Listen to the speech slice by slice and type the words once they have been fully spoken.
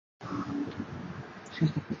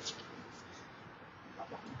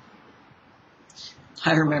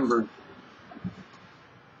I remember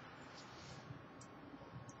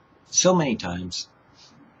so many times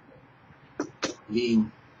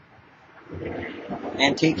being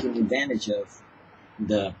and taking advantage of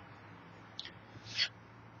the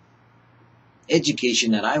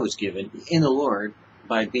education that I was given in the Lord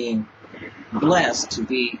by being blessed to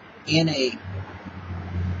be in a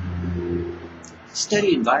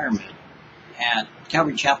study environment at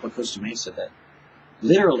Calvary Chapel, Costa Mesa that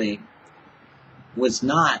literally was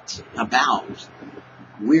not about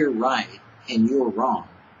we're right and you're wrong,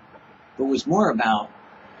 but was more about,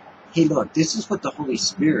 hey, look, this is what the Holy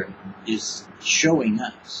Spirit is showing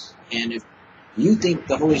us. And if you think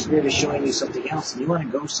the Holy Spirit is showing you something else and you want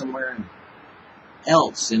to go somewhere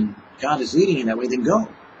else and God is leading you that way, then go.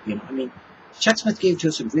 You know, I mean, Chuck Smith gave to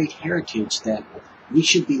us a great heritage that we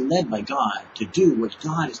should be led by God to do what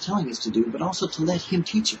God is telling us to do, but also to let Him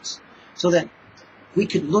teach us so that we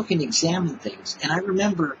could look and examine things. And I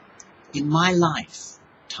remember in my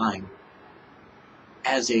lifetime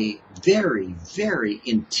as a very, very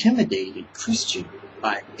intimidated Christian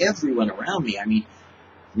by everyone around me. I mean,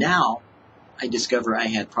 now I discover I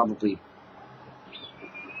had probably,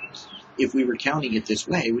 if we were counting it this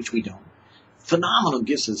way, which we don't, phenomenal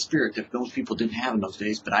gifts of the Spirit that most people didn't have in those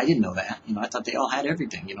days, but I didn't know that. You know, I thought they all had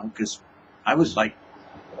everything, you know, because I was like,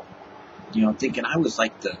 you know, thinking I was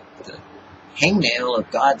like the hangnail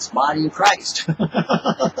of God's body of Christ.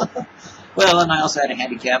 Well, and I also had a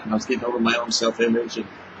handicap, and I was getting over my own self-image and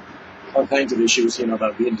all kinds of issues, you know,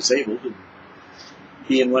 about being disabled and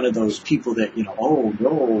being one of those people that, you know, oh,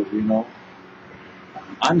 no, you know,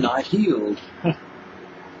 I'm not healed.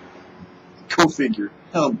 Go figure.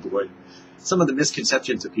 Oh, boy. Some of the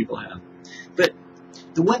misconceptions that people have. But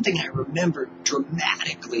the one thing I remember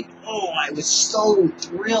dramatically, I was so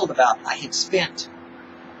thrilled about, I had spent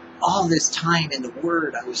all this time in the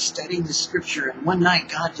Word. I was studying the Scripture, and one night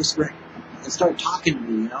God just started talking to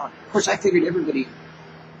me, you know. Of course, I figured everybody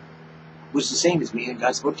was the same as me, and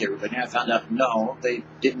God spoke to everybody. And I found out, no, they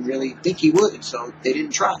didn't really think He would, so they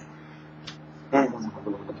didn't try.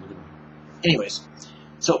 Anyways,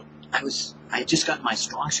 so I had just got my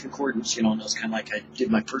Strong's Concordance, you know, and it was kind of like I did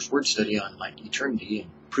my first word study on like eternity and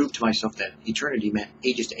proved to myself that eternity meant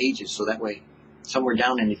ages to ages, so that way somewhere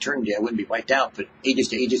down in eternity I wouldn't be wiped out, but ages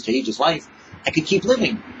to ages to ages life, I could keep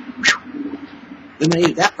living.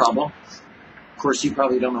 Eliminated that problem. Of course, you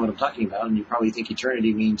probably don't know what I'm talking about, and you probably think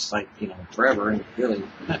eternity means like, you know, forever, and really,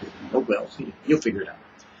 oh well, you'll figure it out.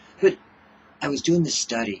 But I was doing this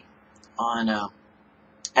study on,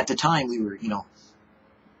 at the time we were, you know,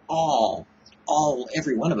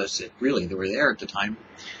 every one of us that really that were there at the time,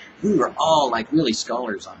 we were all like really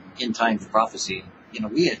scholars on end times prophecy. You know,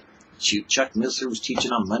 we had Chuck Missler was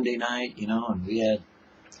teaching on Monday night, you know, and we had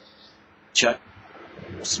Chuck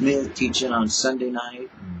Smith teaching on Sunday night,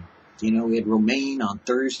 and, you know, we had Romaine on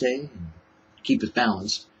Thursday, and keep it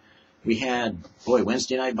balanced. We had,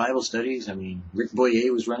 Wednesday night Bible studies. I mean, Rick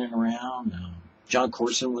Boyer was running around. John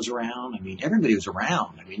Corson was around. I mean, everybody was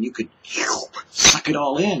around. I mean, you could suck it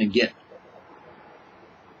all in and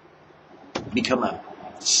become a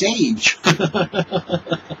sage. And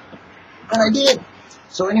I did.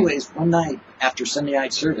 So anyways, one night after Sunday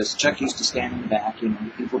night service, Chuck used to stand in the back, you know,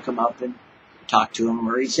 people would come up and talk to him,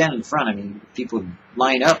 or he'd stand in the front. I mean, people would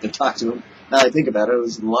line up and talk to him. Now that I think about it, it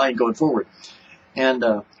was the line going forward. And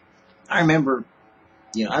I remember,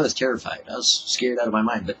 you know, I was terrified. I was scared out of my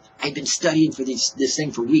mind. But I'd been studying for this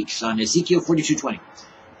thing for weeks on Ezekiel 42:20.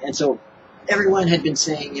 And so everyone had been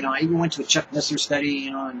saying, you know, I even went to a Chuck Missler study,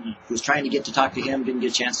 you know, and was trying to get to talk to him, didn't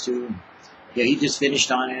get a chance to. And, yeah, he just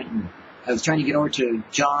finished on it. And I was trying to get over to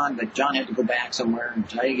John, but John had to go back somewhere, and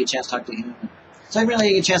I didn't get a chance to talk to him. So I really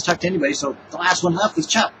didn't get a chance to talk to anybody, so the last one left was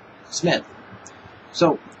Chuck Smith.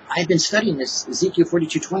 So I had been studying this Ezekiel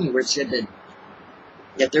 42:20, where it said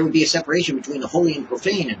that there would be a separation between the holy and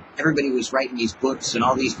profane, and everybody was writing these books, and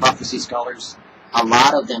all these prophecy scholars, a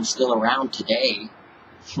lot of them still around today,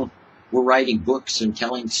 were writing books and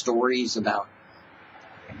telling stories about,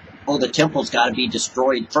 the temple's got to be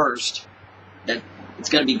destroyed first, that it's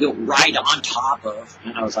going to be built right on top of.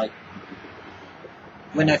 And I was like,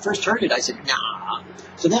 when I first heard it, I said, nah.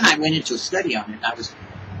 So then I went into a study on it. I was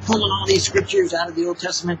pulling all these scriptures out of the Old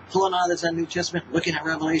Testament, pulling all this out of the New Testament, looking at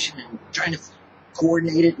Revelation and trying to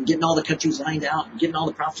coordinate it and getting all the countries lined out and getting all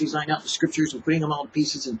the prophecies lined out, the scriptures, and putting them all to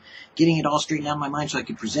pieces and getting it all straightened out in my mind so I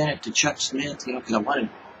could present it to Chuck Smith, you know, because I wanted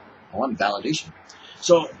validation.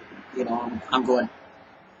 So, you know, I'm going,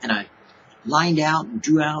 and I lined out and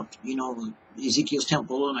drew out, you know, Ezekiel's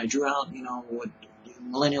temple, and I drew out, you know, what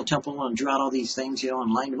Millennial Temple and drew out all these things,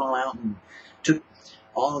 and lined them all out and took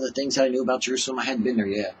all of the things that I knew about Jerusalem. I hadn't been there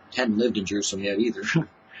yet. Hadn't lived in Jerusalem yet either.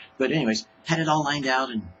 But anyways, had it all lined out,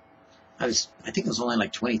 and I think I was only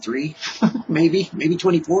like 23, maybe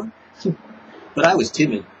 24. But I was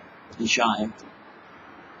timid and shy.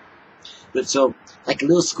 But so, like a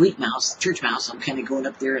little squeak mouse, church mouse, I'm kind of going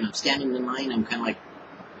up there and I'm standing in line. I'm kind of like,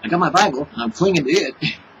 I got my Bible and I'm clinging to it,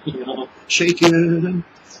 shaking.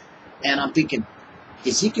 And I'm thinking,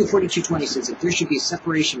 Ezekiel 42:20 says that there should be a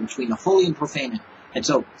separation between the holy and profane. And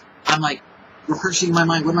so I'm like rehearsing in my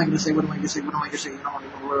mind, what am I going to say? What am I going to say? What am I going to say?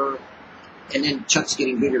 And then Chuck's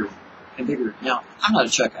getting bigger and bigger. Now, I'm not a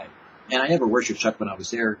Chuck guy. And I never worshiped Chuck when I was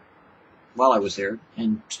there, while I was there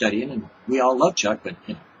and studying. And we all loved Chuck, but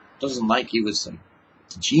it doesn't like he was a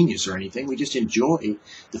genius or anything. We just enjoy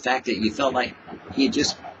the fact that you felt like he had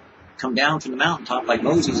just come down from the mountaintop like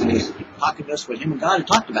Moses and he was talking to us what him and God had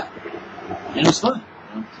talked about. And it was fun.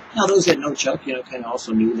 Now, those that know Chuck, kind of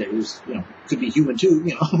also knew that he was, could be human too,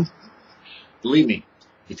 Believe me,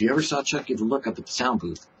 if you ever saw Chuck give a look up at the sound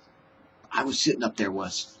booth, I was sitting up there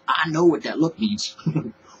once. I know what that look means.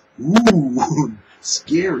 Ooh,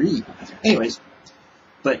 scary. Anyways,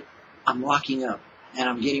 but I'm walking up and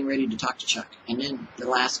I'm getting ready to talk to Chuck. And then the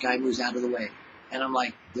last guy moves out of the way. And I'm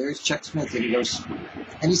like, there's Chuck Smith. And he goes,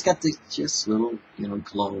 and he's got this just little,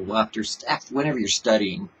 glow whenever you're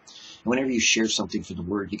studying. And whenever you share something for the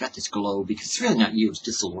Word, you got this glow, because it's really not you, it's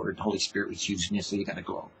just the Lord. The Holy Spirit was using you, so you got a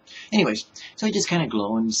glow. Anyways, so he just kind of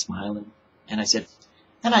glowing and smiling. And I said,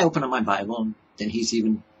 and I opened up my Bible, and then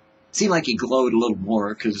seemed like he glowed a little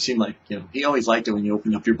more, because it seemed like, he always liked it when you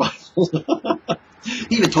opened up your Bible.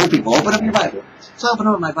 He even told people, open up your Bible. So I opened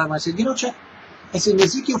up my Bible, and I said, Chuck, I said, in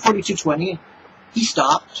Ezekiel 42:20, he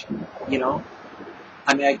stopped,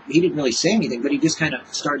 I mean, he didn't really say anything, but he just kind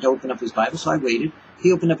of started to open up his Bible, so I waited.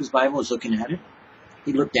 He opened up his Bible, was looking at it.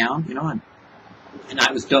 He looked down, and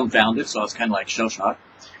I was dumbfounded, so I was kind of like shell-shocked.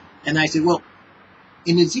 And I said, well,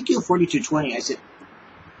 in Ezekiel 42:20, I said,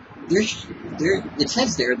 it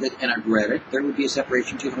says there that, and I've read it, there would be a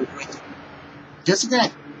separation between holy and profane. Doesn't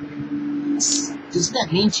that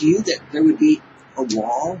mean to you that there would be a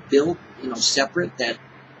wall built, separate, that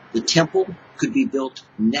the temple could be built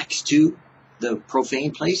next to the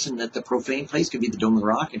profane place, and that the profane place could be the Dome of the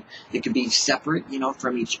Rock, and it could be separate,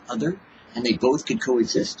 from each other, and they both could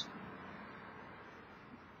coexist?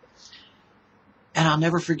 And I'll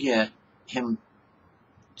never forget him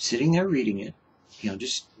sitting there reading it,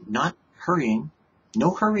 just not hurrying,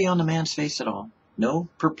 no hurry on the man's face at all, no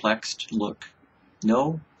perplexed look,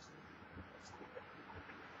 no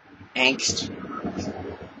angst,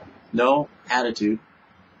 no attitude.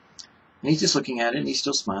 And he's just looking at it, and he's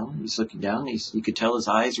still smiling. He's looking down. You could tell his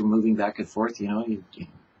eyes were moving back and forth,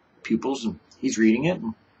 pupils, and he's reading it,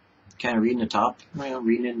 and kind of reading the top,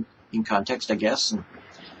 reading in context, I guess. And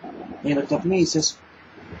he looked up at me, he says,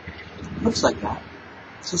 looks like that.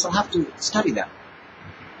 He says, I'll have to study that.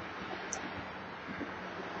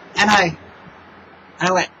 And I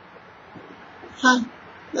went, huh?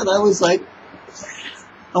 And I was like,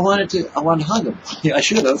 I wanted to hug him. Yeah, I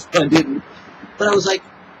should have, but I didn't. But I was like,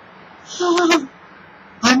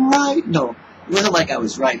 I'm right. No, it wasn't like I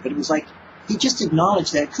was right, but it was like he just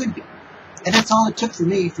acknowledged that it could be. And that's all it took for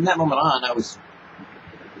me. From that moment on, I was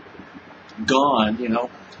gone,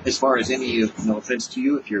 as far as any, no offense to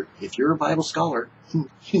you, if you're a Bible scholar,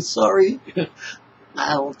 sorry,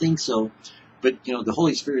 I don't think so. But, the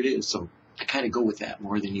Holy Spirit is, so I kind of go with that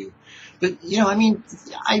more than you. But,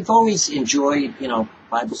 I've always enjoyed,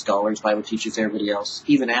 Bible scholars, Bible teachers, everybody else,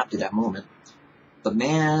 even after that moment. But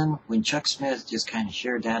man, when Chuck Smith just kind of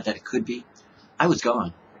shared that it could be, I was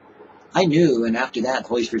gone. I knew, and after that, the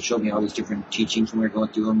Holy Spirit showed me all these different teachings when we were going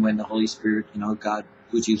through them, when the Holy Spirit, God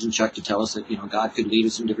was using Chuck to tell us that, God could lead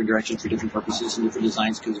us in different directions for different purposes and different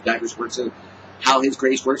designs, because of diverse works of how His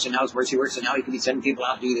grace works and how His mercy works and how He can be sending people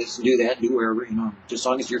out to do this and do that and do wherever, just as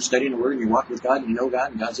long as you're studying the Word and you're walking with God and you know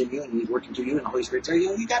God and God's in you and He's working through you and the Holy Spirit's there,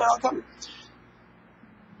 you got it all covered.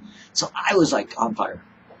 So I was like on fire.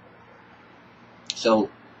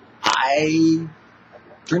 So I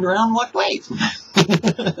turned around and walked away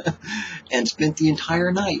and spent the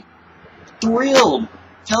entire night thrilled,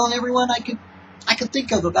 telling everyone I could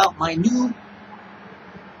think of about my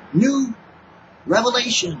new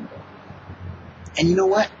revelation. And you know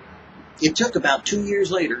what? It took about 2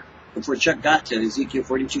 years later before Chuck got to Ezekiel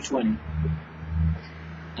 42:20.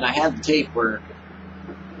 And I have the tape where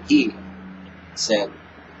he said,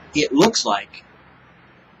 it looks like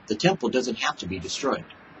the temple doesn't have to be destroyed.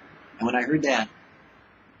 And when I heard that,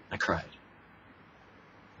 I cried.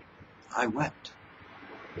 I wept.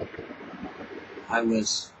 I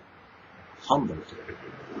was humbled.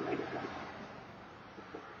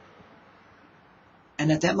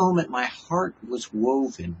 And at that moment, my heart was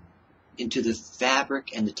woven into the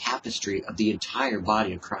fabric and the tapestry of the entire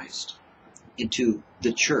body of Christ, into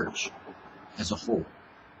the church as a whole.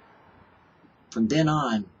 From then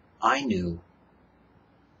on, I knew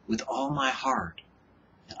with all my heart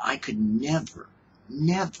that I could never,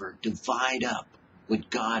 never divide up what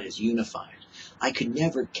God has unified. I could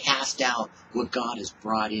never cast out what God has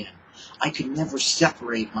brought in. I could never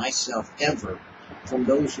separate myself ever from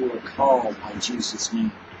those who are called by Jesus'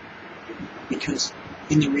 name. Because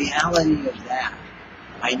in the reality of that,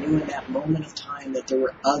 I knew in that moment of time that there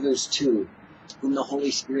were others too, whom the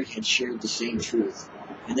Holy Spirit had shared the same truth,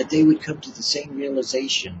 and that they would come to the same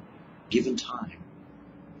realization, given time,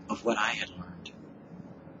 of what I had learned.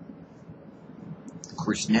 Of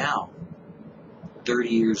course, now, 30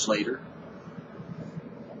 years later,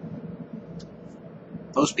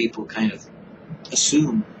 most people kind of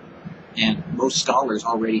assume, and most scholars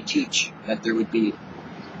already teach, that there would be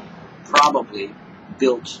probably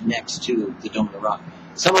built next to the Dome of the Rock.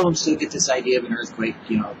 Some of them still get this idea of an earthquake,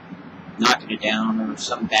 knocking it down, or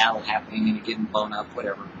some battle happening and it getting blown up,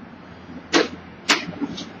 whatever.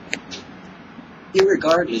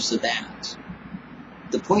 Irregardless of that,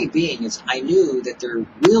 the point being is I knew that there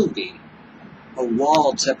will be a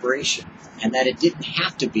walled separation, and that it didn't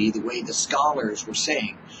have to be the way the scholars were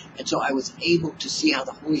saying. And so I was able to see how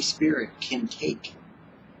the Holy Spirit can take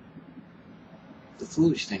the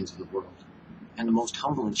foolish things of the world and the most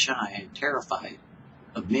humble and shy and terrified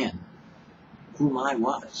of men, whom I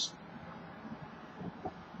was,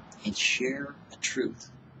 and share a truth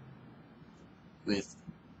with,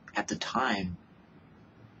 at the time,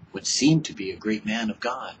 what seemed to be a great man of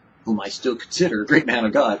God, whom I still consider a great man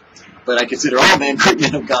of God, but I consider all men great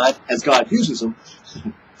men of God as God uses them.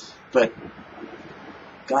 But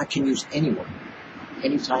God can use anyone,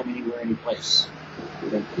 anytime, anywhere, any place,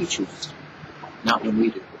 when He chooses, not when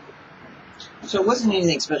we do. So it wasn't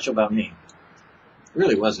anything special about me. It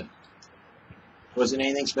really wasn't. It wasn't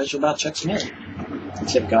anything special about Chuck Smith,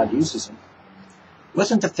 except God uses him. It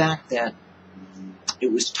wasn't the fact that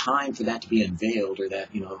it was time for that to be unveiled, or that,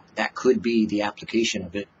 that could be the application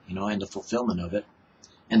of it, and the fulfillment of it.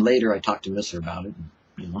 And later I talked to Missler about it.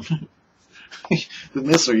 With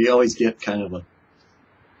Missler, you always get kind of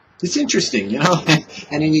it's interesting, and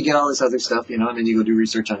then you get all this other stuff, and then you go do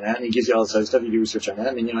research on that, and he gives you all this other stuff, you do research on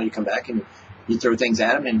that, and then, you come back and you throw things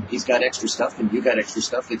at him, and he's got extra stuff, and you got extra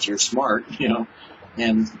stuff that you're smart,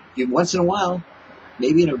 and once in a while,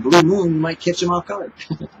 maybe in a blue moon, you might catch him off guard.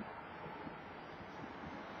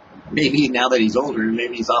 Maybe now that he's older,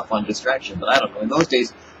 maybe he's off on distraction, but I don't know. In those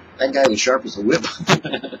days, that guy was sharp as a whip.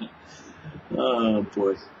 Oh,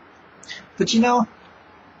 boy. But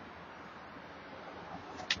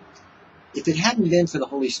if it hadn't been for the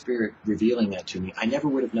Holy Spirit revealing that to me, I never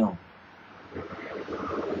would have known.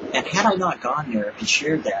 And had I not gone there and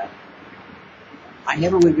shared that, I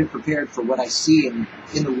never would have been prepared for what I see in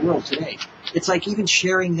the world today. It's like even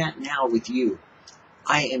sharing that now with you.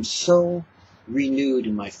 I am so renewed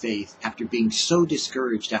in my faith after being so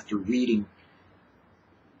discouraged after reading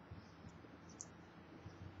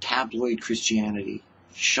tabloid Christianity,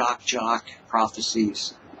 shock jock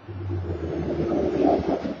prophecies,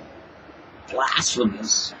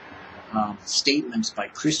 blasphemous statements by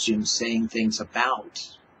Christians saying things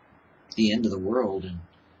about the end of the world, and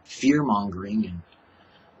fear-mongering, and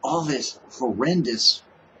all this horrendous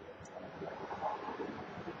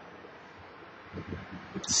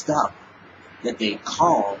stuff that they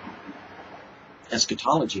call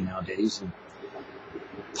eschatology nowadays, and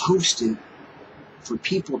posted for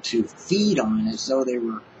people to feed on as though they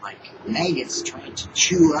were like maggots trying to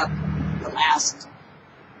chew up the last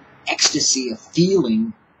ecstasy of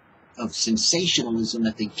feeling of sensationalism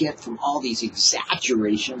that they get from all these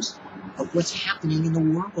exaggerations of what's happening in the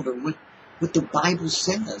world, or what the Bible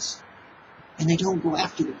says. And they don't go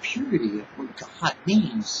after the purity of what God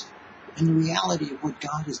means and the reality of what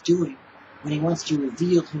God is doing when He wants to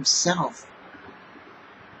reveal Himself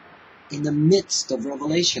in the midst of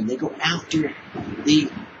revelation. They go after the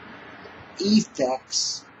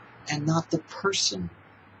effects and not the person,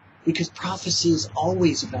 because prophecy is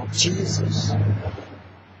always about Jesus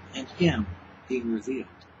and Him being revealed.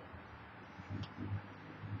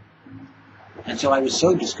 And so I was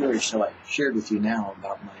so discouraged, so I shared with you now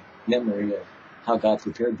about my memory of how God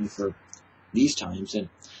prepared me for these times. And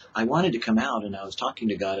I wanted to come out, and I was talking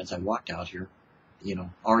to God as I walked out here,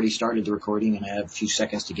 already started the recording, and I have a few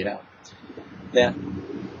seconds to get out, that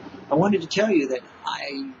I wanted to tell you that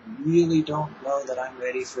I really don't know that I'm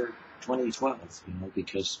ready for 2012,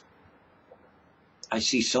 because I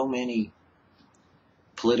see so many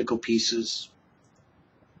political pieces,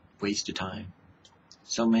 waste of time.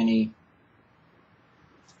 So many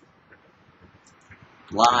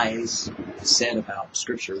lies said about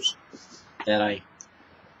scriptures that I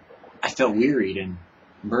felt wearied and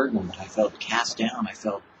burdened. I felt cast down. I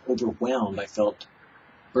felt overwhelmed. I felt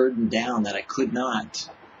burdened down that I could not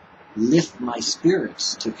lift my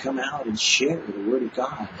spirits to come out and share the Word of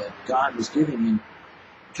God that God was giving in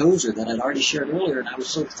Tozer that I'd already shared earlier. And I was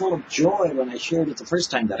so full of joy when I shared it the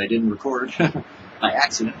first time that I didn't record by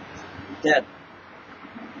accident, that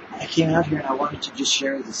I came out here and I wanted to just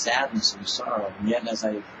share the sadness and the sorrow. And yet as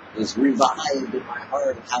I was revived in my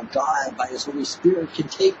heart of how God, by His Holy Spirit, can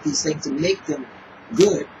take these things and make them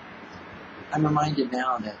good, I'm reminded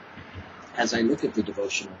now that as I look at the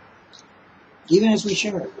devotional, even as we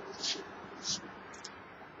share it,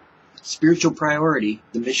 spiritual priority,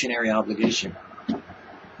 the missionary obligation,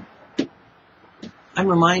 I'm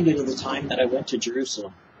reminded of the time that I went to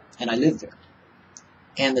Jerusalem and I lived there.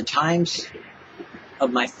 And the times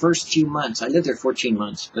of my first few months, I lived there 14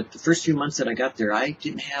 months, but the first few months that I got there, I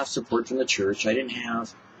didn't have support from the church. I didn't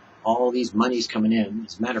have all these monies coming in.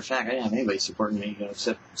 As a matter of fact, I didn't have anybody supporting me,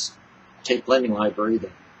 except tape lending library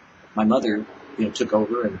that my mother, took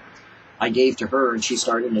over, and I gave to her, and she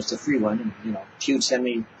started, and it's a free one, and, she would send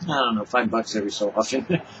me, I don't know, $5 every so often.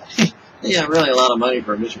 Yeah, really a lot of money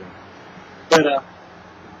for a missionary. But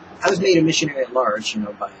I was made a missionary at large,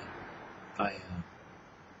 by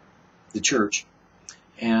the church.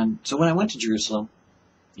 And so when I went to Jerusalem,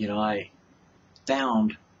 I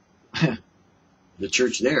found the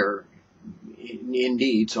church there,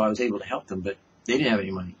 indeed, so I was able to help them, but they didn't have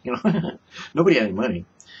any money, Nobody had any money.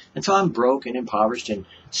 And so I'm broke and impoverished and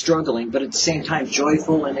struggling, but at the same time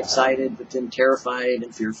joyful and excited, but then terrified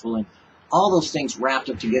and fearful, and all those things wrapped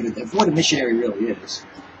up together. That's what a missionary really is,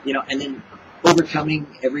 and then overcoming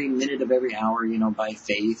every minute of every hour, by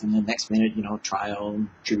faith, and the next minute, trial and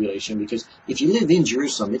tribulation. Because if you live in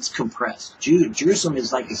Jerusalem, it's compressed. Jerusalem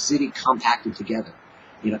is like a city compacted together.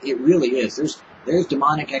 It really is. There's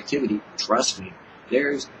demonic activity, trust me.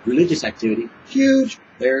 There's religious activity, huge.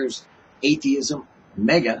 There's atheism,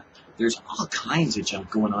 mega. There's all kinds of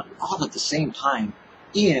junk going on all at the same time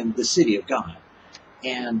in the city of God.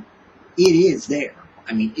 And it is there.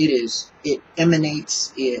 It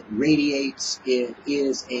emanates, it radiates, it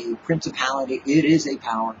is a principality, it is a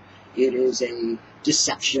power, it is a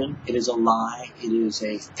deception, it is a lie, it is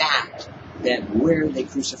a fact that where they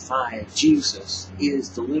crucified Jesus is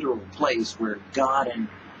the literal place where God and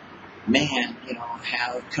man,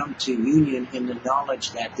 have come to union in the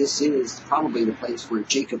knowledge that this is probably the place where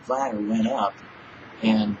Jacob's ladder went up,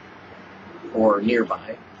 or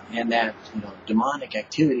nearby. And that demonic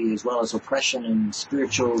activity as well as oppression and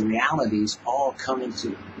spiritual realities all come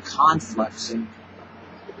into conflict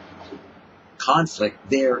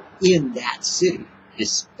there in that city,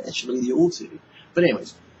 especially the old city. But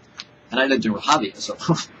anyways, and I lived in Rahavia, so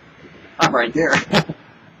I'm right there.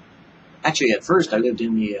 Actually, at first I lived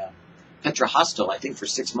in the Petra hostel, I think for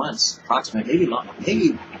 6 months, approximately,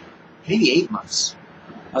 maybe 8 months.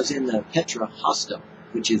 I was in the Petra hostel,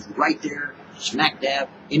 which is right there, smack dab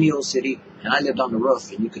in the old city, and I lived on the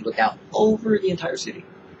roof, and you could look out over the entire city.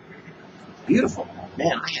 Beautiful.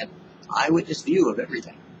 Man, I had eyewitness view of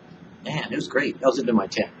everything. Man, it was great. I was in my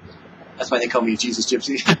tent. That's why they call me a Jesus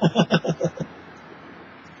gypsy.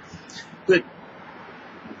 But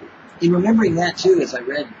in remembering that too, as I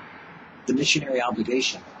read the missionary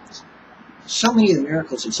obligation, so many of the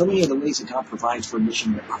miracles and so many of the ways that God provides for a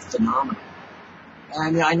missionary are phenomenal.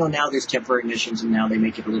 I know now there's temporary missions, and now they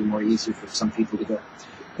make it a little more easier for some people to go.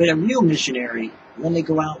 But a real missionary, when they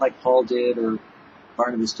go out like Paul did or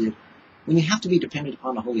Barnabas did, when you have to be dependent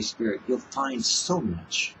upon the Holy Spirit, you'll find so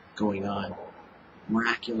much going on,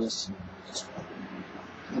 miraculous and just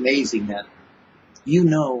amazing, that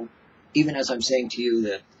even as I'm saying to you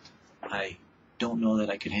that I don't know that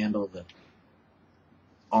I could handle the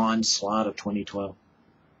onslaught of 2012.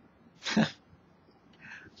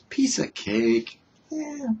 Piece of cake.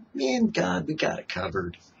 Yeah, me and God, we got it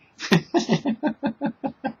covered.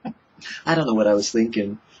 I don't know what I was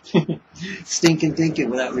thinking. Thinking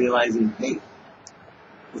without realizing, hey,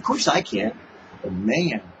 of course I can. But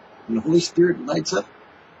man, when the Holy Spirit lights up,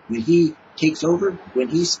 when He takes over, when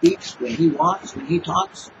He speaks, when He walks, when He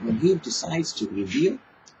talks, when He decides to reveal,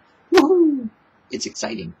 woohoo! It's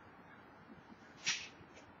exciting.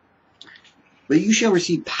 But you shall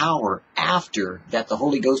receive power after that the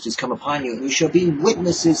Holy Ghost has come upon you, and you shall be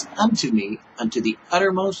witnesses unto me, unto the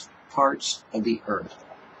uttermost parts of the earth.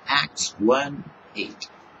 Acts 1:8.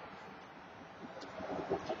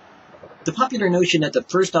 The popular notion that the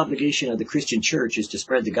first obligation of the Christian church is to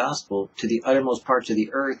spread the gospel to the uttermost parts of the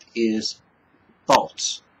earth is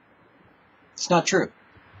false. It's not true.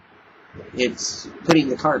 It's putting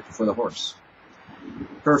the cart before the horse.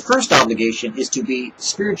 Her first obligation is to be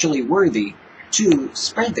spiritually worthy to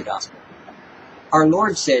spread the gospel. Our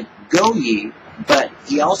Lord said, "Go ye," but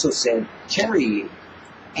he also said, "Tarry ye."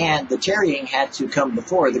 And the tarrying had to come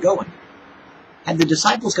before the going. Had the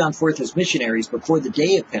disciples gone forth as missionaries before the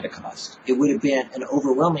day of Pentecost, it would have been an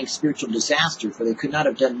overwhelming spiritual disaster, for they could not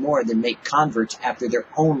have done more than make converts after their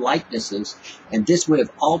own likenesses, and this would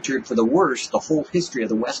have altered for the worse the whole history of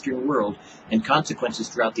the Western world and consequences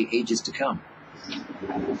throughout the ages to come.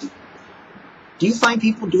 Do you find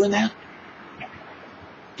people doing that?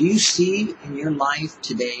 Do you see in your life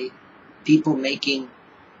today people making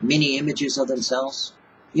mini images of themselves?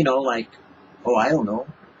 You know, like, oh, I don't know,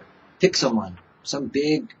 pick someone, some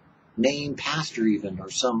big name pastor even, or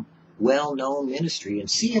some well-known ministry, and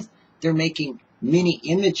see if they're making mini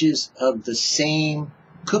images of the same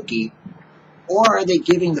cookie, or are they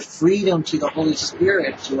giving the freedom to the Holy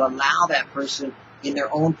Spirit to allow that person in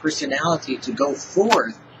their own personality to go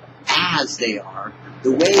forth as they are,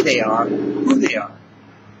 the way they are, who they are.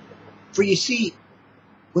 For you see,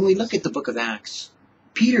 when we look at the book of Acts,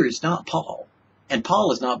 Peter is not Paul, and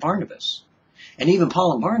Paul is not Barnabas. And even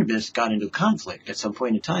Paul and Barnabas got into conflict at some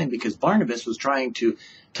point in time because Barnabas was trying to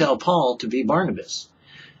tell Paul to be Barnabas.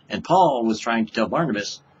 And Paul was trying to tell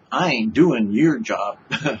Barnabas, I ain't doing your job.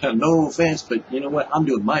 No offense, but you know what? I'm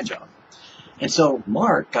doing my job. And so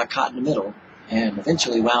Mark got caught in the middle and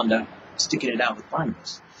eventually wound up sticking it out with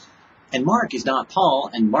Barnabas. And Mark is not Paul,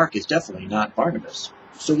 and Mark is definitely not Barnabas.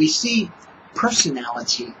 So we see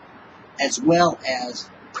personality as well as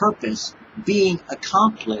purpose being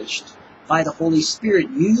accomplished by the Holy Spirit,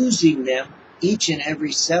 using them each and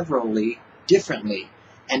every severally differently,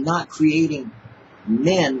 and not creating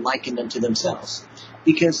men likened unto themselves.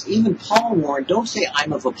 Because even Paul warned, don't say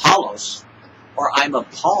I'm of Apollos or I'm of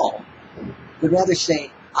Paul, but rather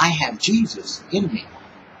say I have Jesus in me.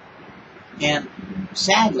 And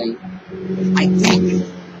sadly, I think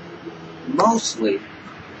mostly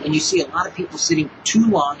when you see a lot of people sitting too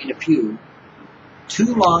long in a pew,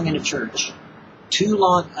 too long in a church, too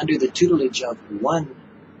long under the tutelage of one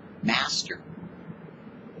master,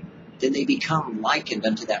 then they become likened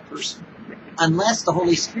unto that person. Unless the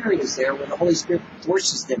Holy Spirit is there, when the Holy Spirit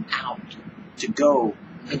forces them out to go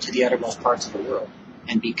into the uttermost parts of the world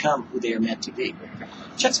and become who they are meant to be.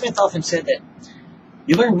 Chuck Smith often said that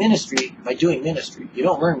you learn ministry by doing ministry. You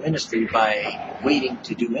don't learn ministry by waiting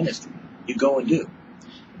to do ministry. You go and do.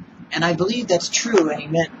 And I believe that's true, and he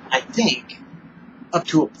meant, I think, up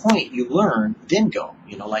to a point you learn, then go.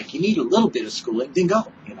 You know, like you need a little bit of schooling, then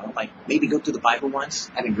go. You know, like maybe go through the Bible once,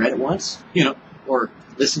 having read it once, you know, or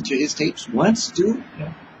listen to his tapes once, do. You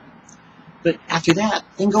know. But after that,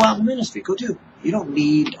 then go out in ministry, go do. You don't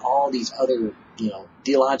need all these other, you know,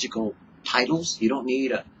 theological titles. You don't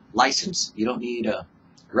need a license. You don't need a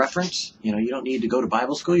reference. You know, you don't need to go to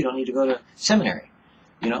Bible school. You don't need to go to seminary.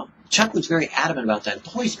 You know, Chuck was very adamant about that. If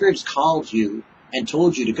the Holy Spirit's called you and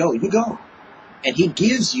told you to go, you go. And he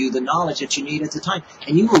gives you the knowledge that you need at the time.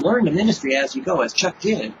 And you will learn the ministry as you go, as Chuck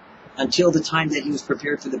did, until the time that he was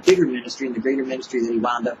prepared for the bigger ministry and the greater ministry that he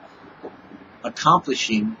wound up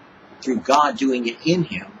accomplishing through God doing it in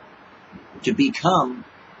him to become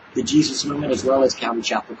the Jesus movement, as well as Calvary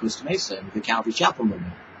Chapel Costa Mesa and the Calvary Chapel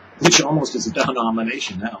movement, which almost is a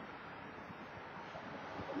denomination now.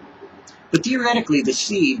 But theoretically, the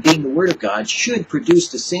seed, being the Word of God, should produce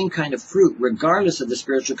the same kind of fruit regardless of the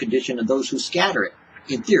spiritual condition of those who scatter it,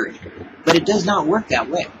 in theory. But it does not work that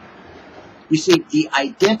way. You see, the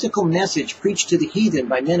identical message preached to the heathen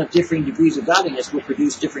by men of differing degrees of godliness will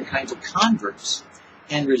produce different kinds of converts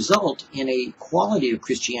and result in a quality of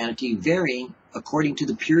Christianity varying according to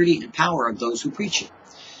the purity and power of those who preach it.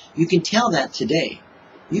 You can tell that today.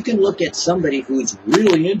 You can look at somebody who's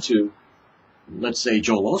really into, let's say,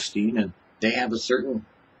 Joel Osteen, and they have a certain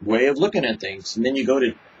way of looking at things. And then you go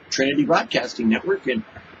to Trinity Broadcasting Network and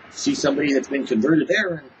see somebody that's been converted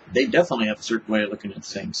there, and they definitely have a certain way of looking at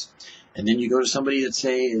things. And then you go to somebody that,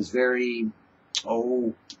 say, is very,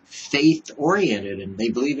 faith-oriented, and they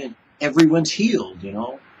believe in everyone's healed, you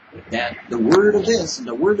know, that the word of this and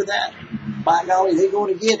the word of that, by golly, they're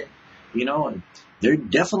going to get it, you know, and they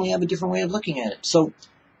definitely have a different way of looking at it. So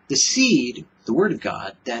the seed, the Word of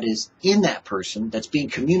God, that is in that person, that's being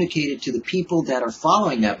communicated to the people that are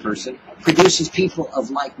following that person, produces people of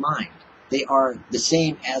like mind. They are the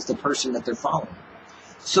same as the person that they're following.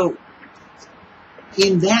 So,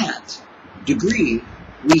 in that degree,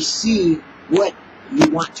 we see what you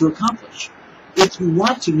want to accomplish. If you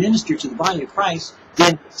want to minister to the body of Christ,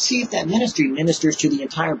 then see if that ministry ministers to the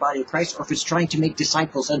entire body of Christ or if it's trying to make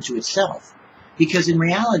disciples unto itself. Because in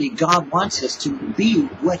reality, God wants us to be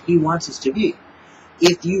what He wants us to be.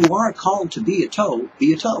 If you are called to be a toe,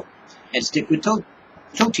 and stick with toe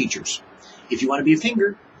teachers. If you want to be a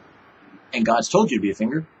finger, and God's told you to be a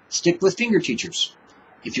finger, stick with finger teachers.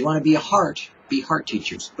 If you want to be a heart, be heart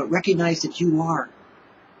teachers. But recognize that you are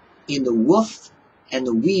in the woof and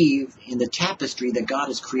the weave in the tapestry that God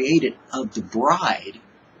has created of the bride,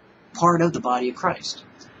 part of the body of Christ.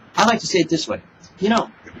 I like to say it this way.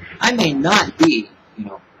 I may not be,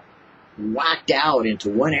 whacked out into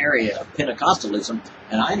one area of Pentecostalism,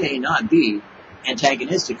 and I may not be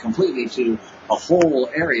antagonistic completely to a whole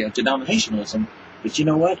area of denominationalism, but you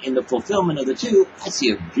know what? In the fulfillment of the two, I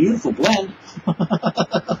see a beautiful blend.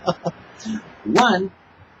 One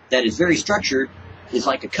that is very structured is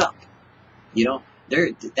like a cup.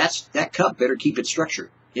 That cup better keep its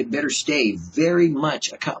structure. It better stay very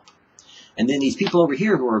much a cup. And then these people over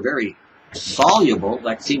here who are very soluble,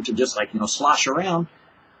 like seem to just slosh around,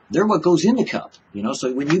 they're what goes in the cup.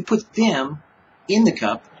 So when you put them in the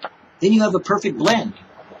cup, then you have a perfect blend.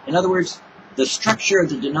 In other words, the structure of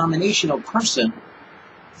the denominational person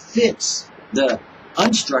fits the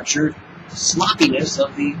unstructured sloppiness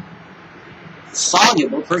of the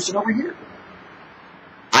soluble person over here.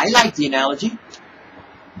 I like the analogy.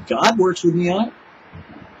 God works with me on it.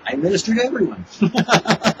 I minister to everyone.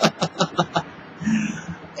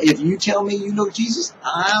 If you tell me you know Jesus,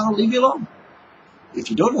 I'll leave you alone. If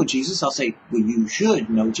you don't know Jesus, I'll say, well, you should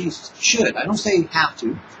know Jesus. Should. I don't say have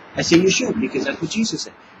to. I say you should, because that's what Jesus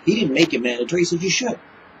said. He didn't make it mandatory. He said you should.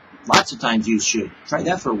 Lots of times you should. Try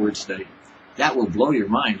that for a word study. That will blow your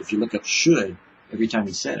mind if you look up should every time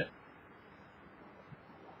he said it.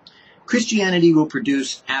 Christianity will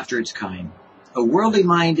produce after its kind. A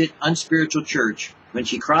worldly-minded, unspiritual church, when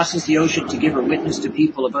she crosses the ocean to give her witness to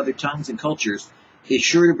people of other tongues and cultures, is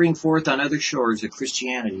sure to bring forth on other shores a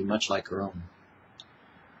Christianity much like her own.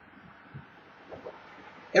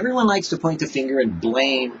 Everyone likes to point the finger and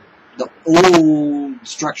blame the old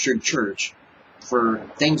structured church for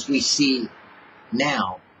things we see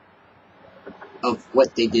now of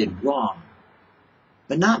what they did wrong.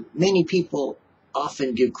 But not many people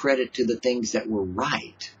often give credit to the things that were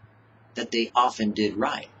right, that they often did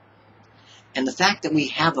right. And the fact that we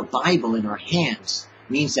have a Bible in our hands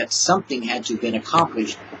means that something had to have been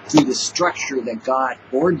accomplished through the structure that God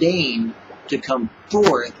ordained to come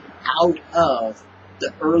forth out of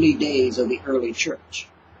the early days of the early church.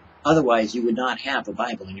 Otherwise, you would not have a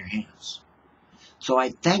Bible in your hands. So I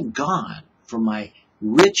thank God for my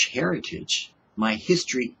rich heritage, my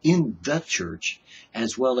history in the church,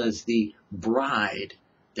 as well as the bride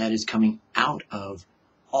that is coming out of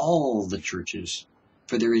all the churches.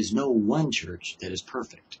 For there is no one church that is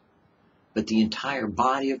perfect, but the entire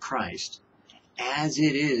body of Christ, as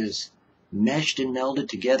it is meshed and melded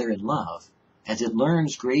together in love, as it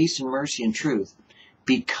learns grace and mercy and truth,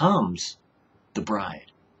 becomes the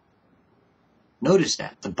bride. Notice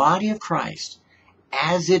that. The body of Christ,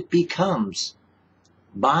 as it becomes,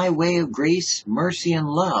 by way of grace, mercy, and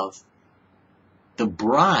love, the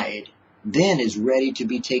bride then is ready to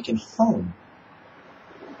be taken home.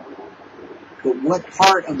 But what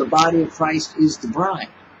part of the body of Christ is the bride?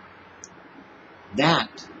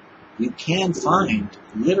 That you can find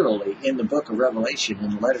literally in the book of Revelation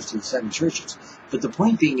and the letters to the seven churches. But the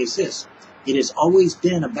point being is this. It has always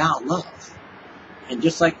been about love. And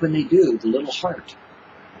just like when they do the little heart,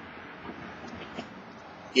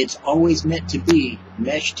 it's always meant to be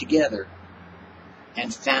meshed together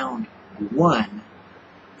and found one,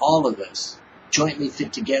 all of us, jointly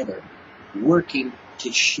fit together, working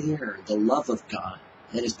to share the love of God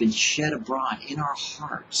that has been shed abroad in our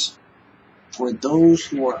hearts for those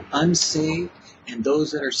who are unsaved and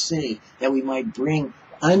those that are saved, that we might bring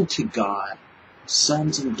unto God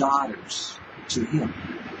sons and daughters to Him,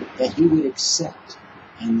 that He would accept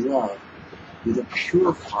and love with a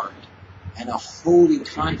pure heart and a holy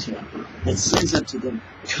content that says unto them,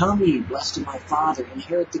 come ye, blessed of my Father,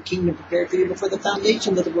 inherit the kingdom prepared for you before the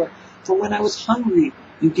foundation of the world. For when I was hungry,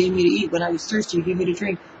 you gave me to eat. When I was thirsty, you gave me to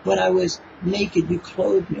drink. When I was naked, you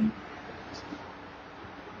clothed me.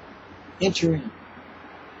 Enter in.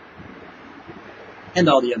 And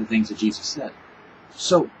all the other things that Jesus said.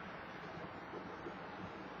 So,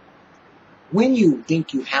 when you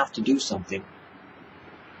think you have to do something,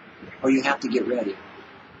 or you have to get ready,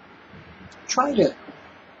 try to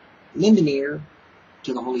lend an ear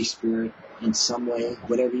to the Holy Spirit in some way,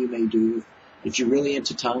 whatever you may do. If you're really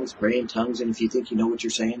into tongues, pray in tongues, and if you think you know what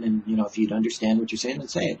you're saying, and if you'd understand what you're saying, then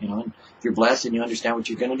say it. And if you're blessed and you understand what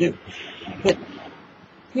you're going to do. But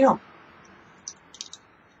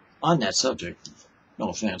on that subject, no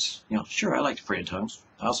offense, sure, I like to pray in tongues.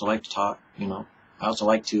 I also like to talk. I also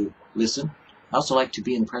like to listen. I also like to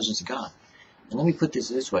be in the presence of God. And let me put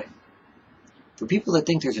this way: for people that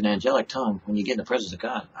think there's an angelic tongue when you get in the presence of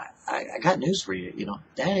God, I got news for you.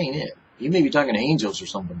 That ain't it. You may be talking to angels or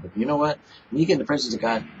something, but you know what? When you get in the presence of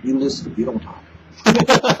God, you listen. You don't talk.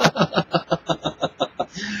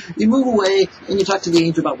 You move away and you talk to the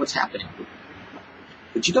angel about what's happening.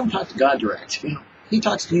 But you don't talk to God direct. He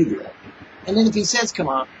talks to you direct. And then if he says, come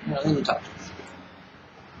on, then you talk to him.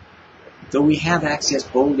 Though we have access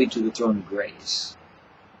boldly to the throne of grace,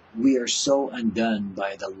 we are so undone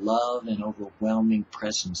by the love and overwhelming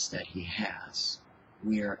presence that he has.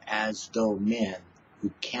 We are as though men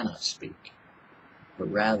who cannot speak,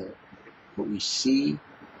 but rather what we see,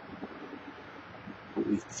 what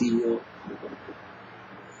we feel,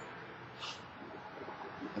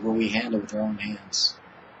 and what we handle with our own hands.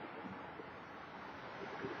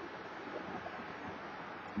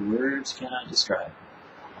 Words cannot describe.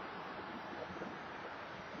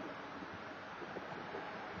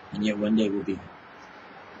 And yet one day we'll be.